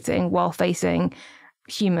devastating while facing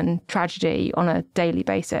human tragedy on a daily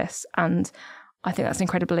basis. And I think that's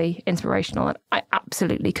incredibly inspirational. And I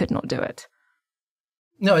absolutely could not do it.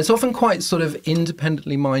 No, it's often quite sort of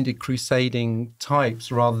independently minded crusading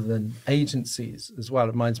types rather than agencies as well.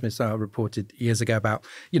 It reminds me, so I reported years ago about,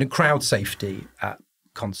 crowd safety at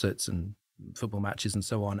concerts and football matches and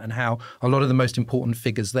so on, and how a lot of the most important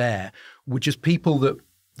figures there were just people that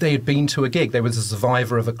they had been to a gig. They was a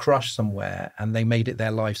survivor of a crush somewhere, and they made it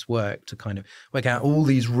their life's work to kind of work out all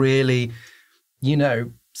these really,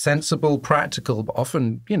 sensible, practical, but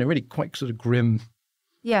often, really quite sort of grim,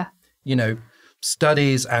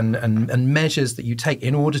 studies and measures that you take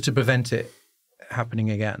in order to prevent it happening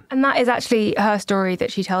again. And that is actually her story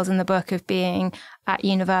that she tells in the book, of being at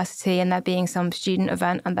university and there being some student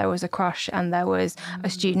event and there was a crush and there was a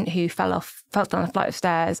student who fell down a flight of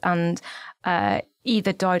stairs and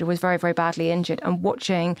either died or was very, very badly injured, and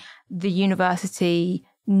watching the university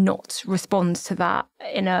not respond to that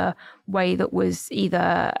in a way that was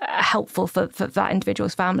either helpful for that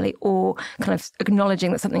individual's family or kind of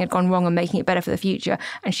acknowledging that something had gone wrong and making it better for the future.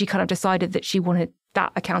 And she kind of decided that she wanted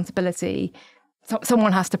that accountability.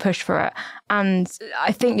 Someone has to push for it. And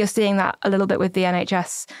I think you're seeing that a little bit with the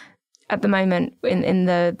NHS at the moment in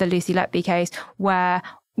the Lucy Letby case, where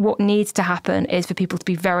what needs to happen is for people to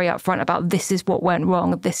be very upfront about this is what went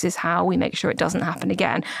wrong, this is how we make sure it doesn't happen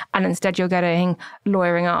again. And instead you're getting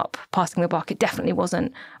lawyering up, passing the buck. It definitely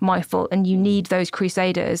wasn't my fault. And you need those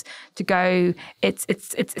crusaders to go, it's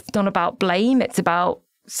not about blame, it's about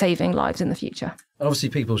saving lives in the future. Obviously,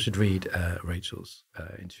 people should read Rachel's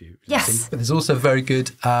interview. Yes. But there's also a very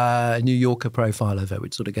good New Yorker profile of her,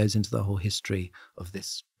 which sort of goes into the whole history of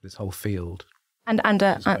this whole field. And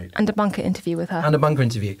a bunker interview with her. And a bunker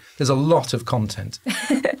interview. There's a lot of content.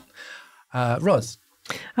 Ros?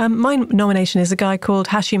 My nomination is a guy called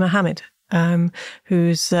Hashim Mohammed,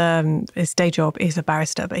 whose his day job is a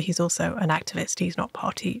barrister, but he's also an activist. He's not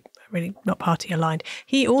party aligned.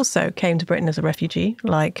 He also came to Britain as a refugee,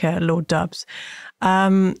 like Lord Dubs,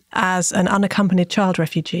 as an unaccompanied child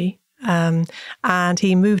refugee. And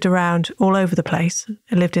he moved around all over the place.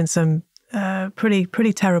 He lived in some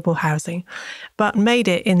pretty terrible housing, but made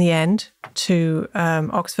it in the end to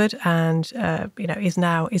Oxford, and is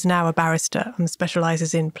now a barrister and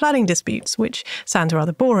specialises in planning disputes, which sounds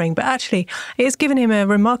rather boring, but actually it's given him a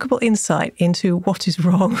remarkable insight into what is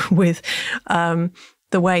wrong with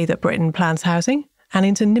the way that Britain plans housing, and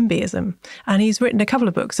into NIMBYism. And he's written a couple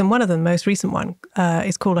of books, and one of them, the most recent one,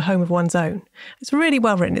 is called A Home of One's Own. It's really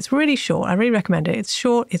well written. It's really short. I really recommend it. It's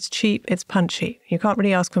short, it's cheap, it's punchy. You can't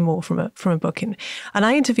really ask for more from a book. And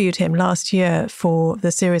I interviewed him last year for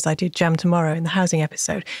the series I did, Jam Tomorrow, in the housing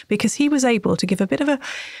episode, because he was able to give a bit of a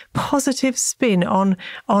positive spin on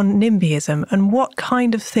NIMBYism and what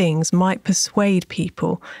kind of things might persuade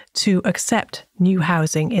people to accept new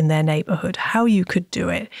housing in their neighbourhood, how you could do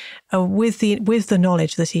it with the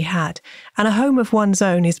knowledge that he had. And A Home of One's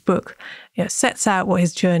Own, his book, sets out what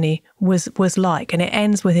his journey was like, and it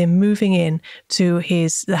ends with him moving in to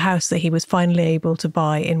the house that he was finally able to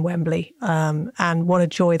buy in Wembley, and what a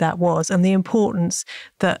joy that was, and the importance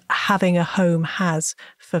that having a home has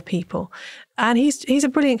for people. And he's a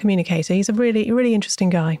brilliant communicator. He's a really, really interesting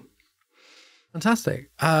guy. Fantastic.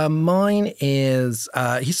 Mine is,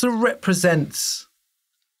 he sort of represents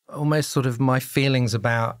almost sort of my feelings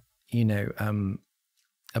about,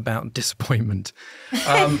 about disappointment.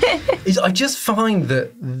 I just find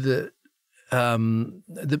that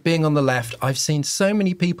being on the left, I've seen so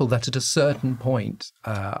many people that at a certain point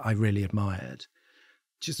I really admired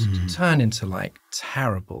just turn into like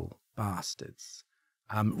terrible bastards.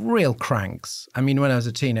 Real cranks. I mean, when I was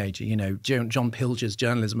a teenager, John Pilger's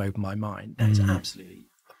journalism opened my mind. That is absolutely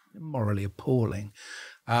morally appalling,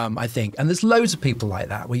 I think. And there's loads of people like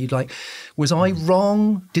that where you'd like, was I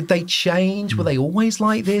wrong? Did they change? Were they always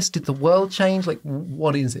like this? Did the world change? Like,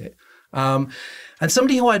 what is it? And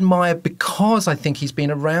somebody who I admire because I think he's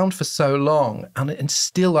been around for so long, and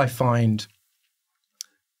still I find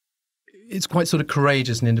it's quite sort of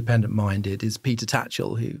courageous and independent-minded, is Peter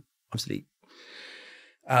Tatchell, who obviously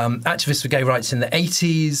activist for gay rights in the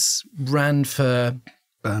 80s, ran for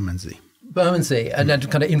Bermondsey, and then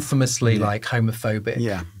kind of infamously like homophobic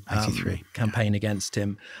 83 campaign against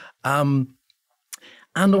him. And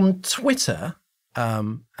on Twitter,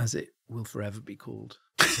 as it will forever be called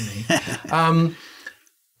to me,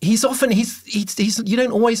 he's you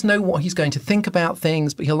don't always know what he's going to think about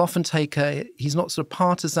things, but he'll often he's not sort of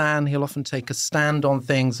partisan, he'll often take a stand on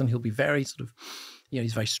things, and he'll be very sort of,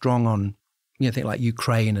 he's very strong on things like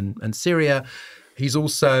Ukraine and Syria. He's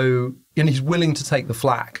also, he's willing to take the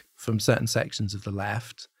flak from certain sections of the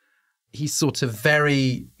left. He's sort of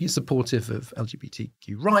he's supportive of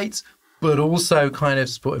LGBTQ rights, but also kind of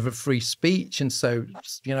supportive of free speech. And so,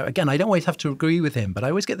 again, I don't always have to agree with him, but I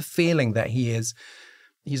always get the feeling that he's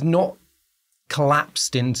not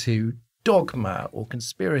collapsed into dogma or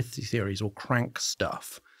conspiracy theories or crank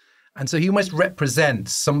stuff. And so he almost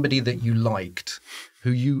represents somebody that you liked,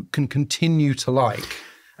 who you can continue to like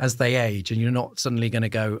as they age, and you're not suddenly going to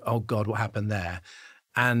go, oh God, what happened there?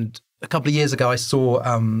 And a couple of years ago, I saw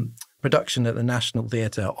production at the National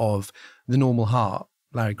Theatre of The Normal Heart,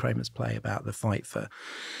 Larry Kramer's play about the fight for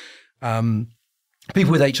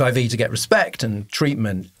people with HIV to get respect and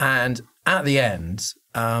treatment. And at the end,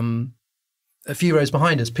 a few rows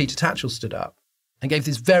behind us, Peter Tatchell stood up and gave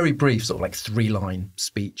this very brief sort of like 3-line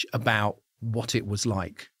speech about what it was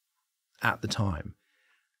like at the time.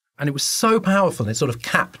 And it was so powerful, and it sort of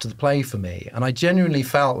capped the play for me. And I genuinely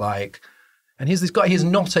felt like, and here's this guy, he's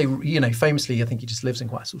not a, famously, I think he just lives in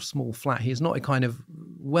quite a sort of small flat. He is not a kind of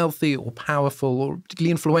wealthy or powerful or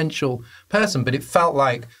particularly influential person, but it felt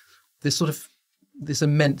like this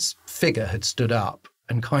immense figure had stood up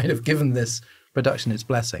and kind of given this production its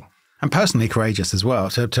blessing. And personally courageous as well,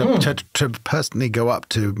 to personally go up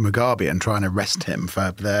to Mugabe and try and arrest him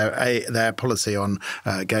for their policy on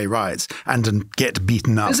gay rights, and to get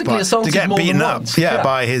beaten up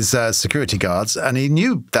by his security guards. And he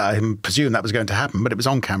knew that, I presume that was going to happen, but it was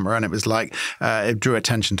on camera, and it was like it drew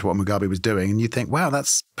attention to what Mugabe was doing. And you think, wow,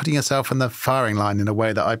 that's putting yourself in the firing line in a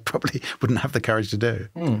way that I probably wouldn't have the courage to do.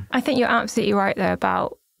 I think you're absolutely right there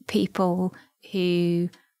about people who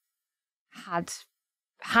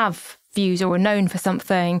have views or are known for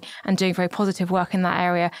something and doing very positive work in that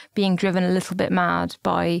area, being driven a little bit mad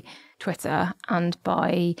by Twitter and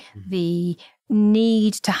by the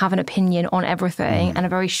need to have an opinion on everything and a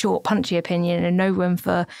very short, punchy opinion and no room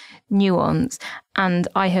for nuance. And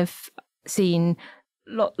I have seen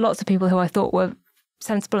lots of people who I thought were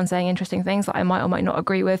sensible and saying interesting things that I might or might not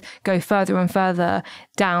agree with go further and further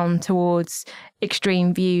down towards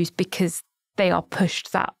extreme views because they are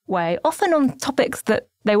pushed that way, often on topics that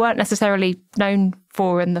they weren't necessarily known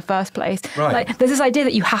for in the first place. Right. Like, there's this idea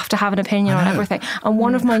that you have to have an opinion on everything. And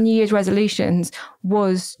one of my New Year's resolutions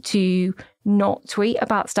was to not tweet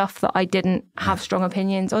about stuff that I didn't have strong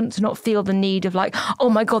opinions on, to not feel the need of like, oh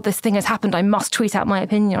my God, this thing has happened, I must tweet out my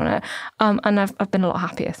opinion on it. And I've been a lot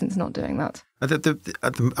happier since not doing that.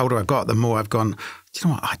 The older I've got, the more I've gone, do you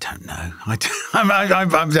know what? I don't know.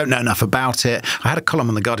 I don't know enough about it. I had a column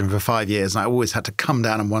on The Guardian for 5 years, and I always had to come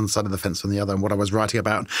down on one side of the fence from the other and what I was writing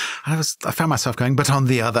about. And I found myself going, but on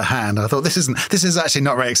the other hand, I thought this is actually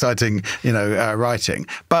not very exciting, writing.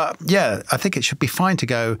 But yeah, I think it should be fine to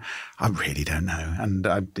go, I really don't know. And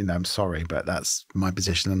I'm sorry, but that's my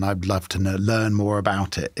position, and I'd love to learn more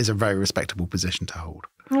about it. Is a very respectable position to hold.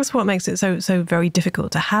 That's what makes it so very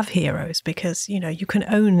difficult to have heroes, because, you can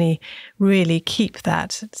only really keep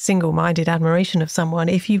that single-minded admiration of someone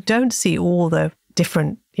if you don't see all the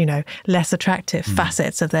different, less attractive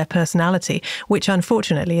facets of their personality, which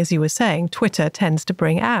unfortunately, as you were saying, Twitter tends to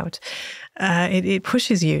bring out. It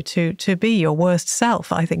pushes you to be your worst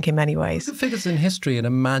self, I think, in many ways. Look at figures in history and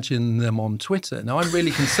imagine them on Twitter. Now, I'm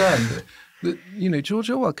really concerned that, George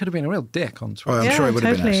Orwell could have been a real dick on Twitter. Well, I'm sure he would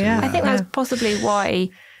have been, actually. Yeah. I think that's possibly why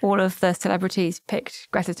all of the celebrities picked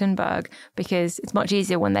Greta Thunberg, because it's much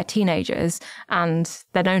easier when they're teenagers and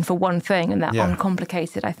they're known for one thing and they're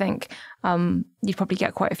uncomplicated. I think you'd probably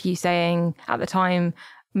get quite a few saying at the time,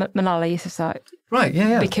 Malala Yousafzai. Right,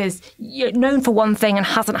 yeah. Because you're known for one thing and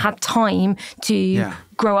hasn't had time to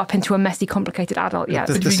grow up into a messy, complicated adult yet.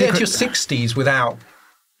 But if you get to your 60s without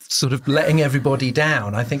sort of letting everybody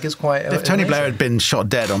down, I think is quite... If Tony Blair had been shot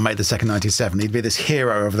dead on May the 2nd, 1997, he'd be this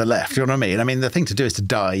hero of the left. You know what I mean? I mean, the thing to do is to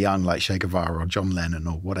die young like Che Guevara or John Lennon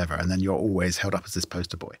or whatever, and then you're always held up as this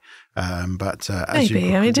poster boy. Maybe.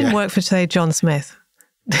 It didn't work for, say, John Smith.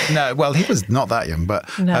 No, well, he was not that young, but...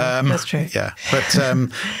 No, that's true. Yeah, but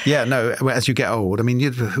as you get old, I mean,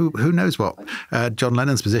 who knows what John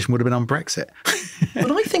Lennon's position would have been on Brexit.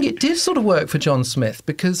 But I think it did sort of work for John Smith,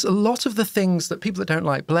 because a lot of the things that people that don't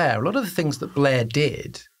like Blair, a lot of the things that Blair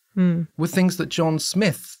did were things that John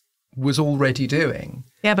Smith was already doing.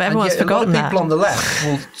 Yeah, but everyone's forgotten that. A lot of people on the left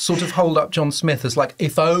will sort of hold up John Smith as like,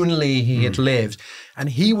 if only he had lived, and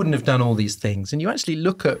he wouldn't have done all these things. And you actually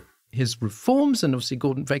look at his reforms, and obviously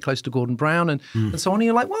very close to Gordon Brown and so on, and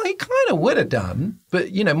you're like, well, he kind of would have done, but,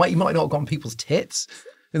 he might not have gotten people's tits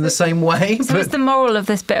in the same way. So what's the moral of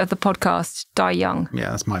this bit of the podcast? Die young.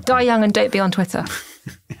 Yeah, that's my point. Die young and don't be on Twitter.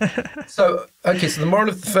 So the moral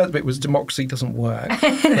of the first bit was democracy doesn't work.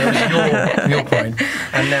 That was your point.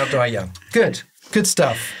 And now die young. Good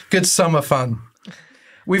stuff. Good summer fun.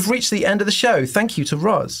 We've reached the end of the show. Thank you to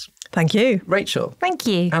Ros. Thank you. Rachel. Thank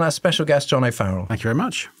you. And our special guest, John O'Farrell. Thank you very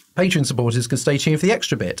much. Patreon supporters can stay tuned for the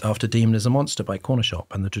extra bit after Demon is a Monster by Corner Shop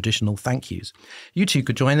and the traditional thank yous. You too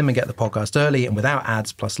could join them and get the podcast early and without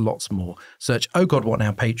ads, plus lots more. Search Oh God What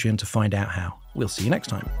Now Patreon to find out how. We'll see you next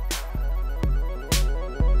time.